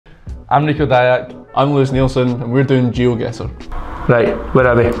I'm Ricco Diack. I'm Lewis Neilson, and we're doing GeoGuessr. Right, where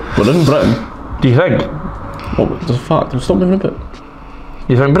are we? We're in Britain. Do you think? Well, there's a fact. Stop moving a bit.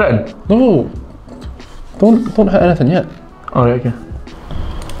 You think Britain? No. Don't hit anything yet. Alright, okay.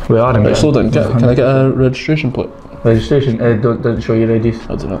 We are in Britain. Right, slow down. Can I get a registration plate? Registration? Don't show your IDs.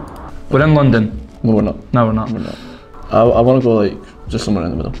 I don't know. We're in London. No, we're not. No, we're not. We're not. I want to go like just somewhere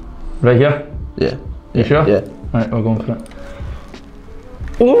in the middle. Right here? Yeah. You sure? Yeah. Right, we're going for it.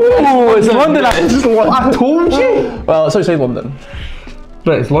 Oh, it's London! I told you! Well, it's outside London.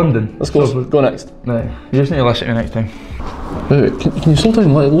 Right, it's London. Let's go. So, go next. Right, you just need to listen to me next time. Wait, can you slow down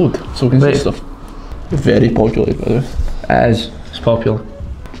and let it load so we can see stuff? Very populated, by the way. It is. It's popular.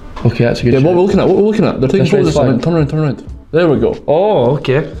 Okay, that's a good Yeah, what we're looking at? What we're looking at? They're taking photos of something. Turn around, turn around. There we go. Oh,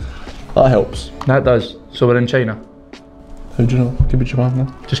 okay. That helps. That does. So we're in China. How do you know? Could be Japan,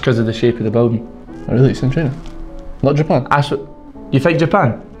 no? Just because of the shape of the building. Oh, really? It's in China? Not Japan? You think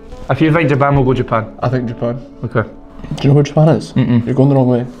Japan? If you think Japan, we'll go Japan. I think Japan. Okay. Do you know where Japan is? You're going the wrong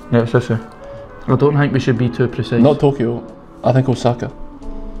way. Yeah, it's this way. I don't think we should be too precise. Not Tokyo. I think Osaka.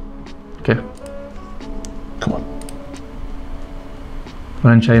 Okay. Come on.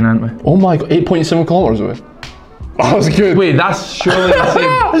 We're in China, aren't we? Oh my god, 8.7 kilometers away. Oh, that was good. Wait, that's surely the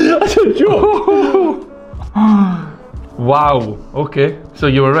same. That's a joke. Wow. Okay. So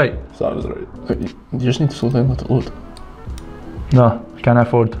you were right. So I was right. You just need to slow down and let it load. No, can't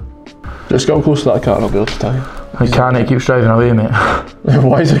afford. Just get up close to that car and I'll be able to tell you. I can't, it keeps driving away, mate.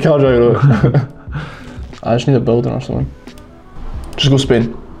 Why is the car driving away? I just need a building or something. Just go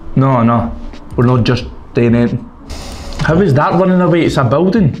Spain. No, we're not just doing anything. How is that running away? It's a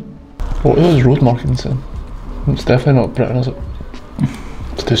building. What are those road markings then? It's definitely not Britain, is it?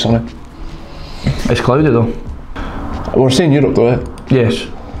 It's too sunny. It's cloudy though. We're saying Europe though, eh? Yes,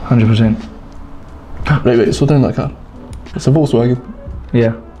 100%. Right, wait, slow down that car. It's a Volkswagen.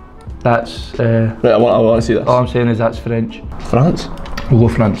 Yeah, that's... Right, I want to see this. All I'm saying is that's French. France? We'll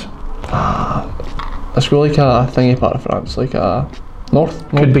go France. Let's go like a thingy part of France, like a north?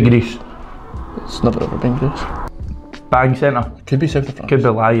 Could be Greece. It's never ever been Greece. Bang centre. Could be south of France. Could be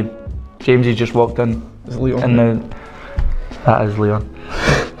lying. Jamesy just walked in. Is it Leon? And that is Leon.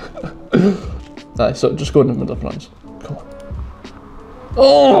 Aye, so just go in the middle of France. Come on.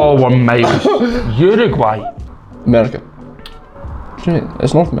 Oh, we're miles. Uruguay. America. What do you mean?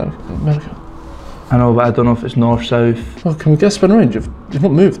 It's North America. America. I know, but I don't know if it's north, south. Oh, can we get a spin around? You've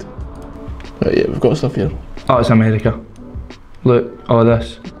not moved. Right, yeah, we've got stuff here. Oh, it's America. Look, all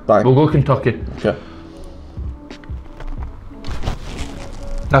this. Bang. We'll go Kentucky. Okay.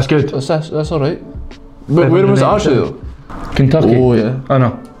 That's good. That's alright. But where was it actually though? Kentucky. Oh yeah. Oh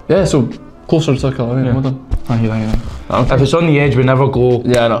no. Yeah, so closer to Carolina. Yeah. Well done. Thank you. If it's on the edge, we never go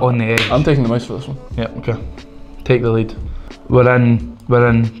on the edge. I'm taking the mouse for this one. Yeah, okay. Take the lead. We're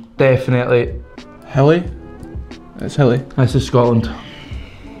in definitely... Hilly? It's hilly. This is Scotland.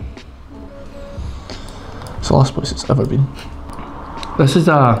 It's the last place it's ever been. This is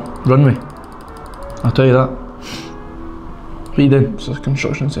a runway. I'll tell you that. What are you doing? It's a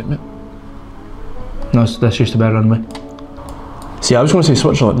construction site, mate. No, this used to be a runway. See, I was going to say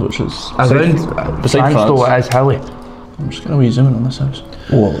Switzerland, which is... Beside France. Though, it is hilly. I'm just going to wee zoom in on this house.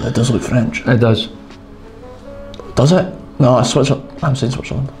 Oh, it does look French. It does. Does it? No, it's Switzerland. I'm saying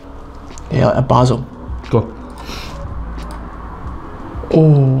Switzerland. Yeah, like a Basel. Go.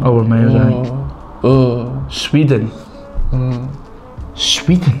 Oh. Oh, we're miles out. Oh. Sweden.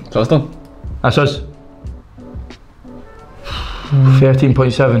 Sweden. So that's done. That's us.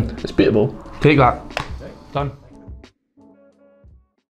 13.7. It's beatable. Take that. Done.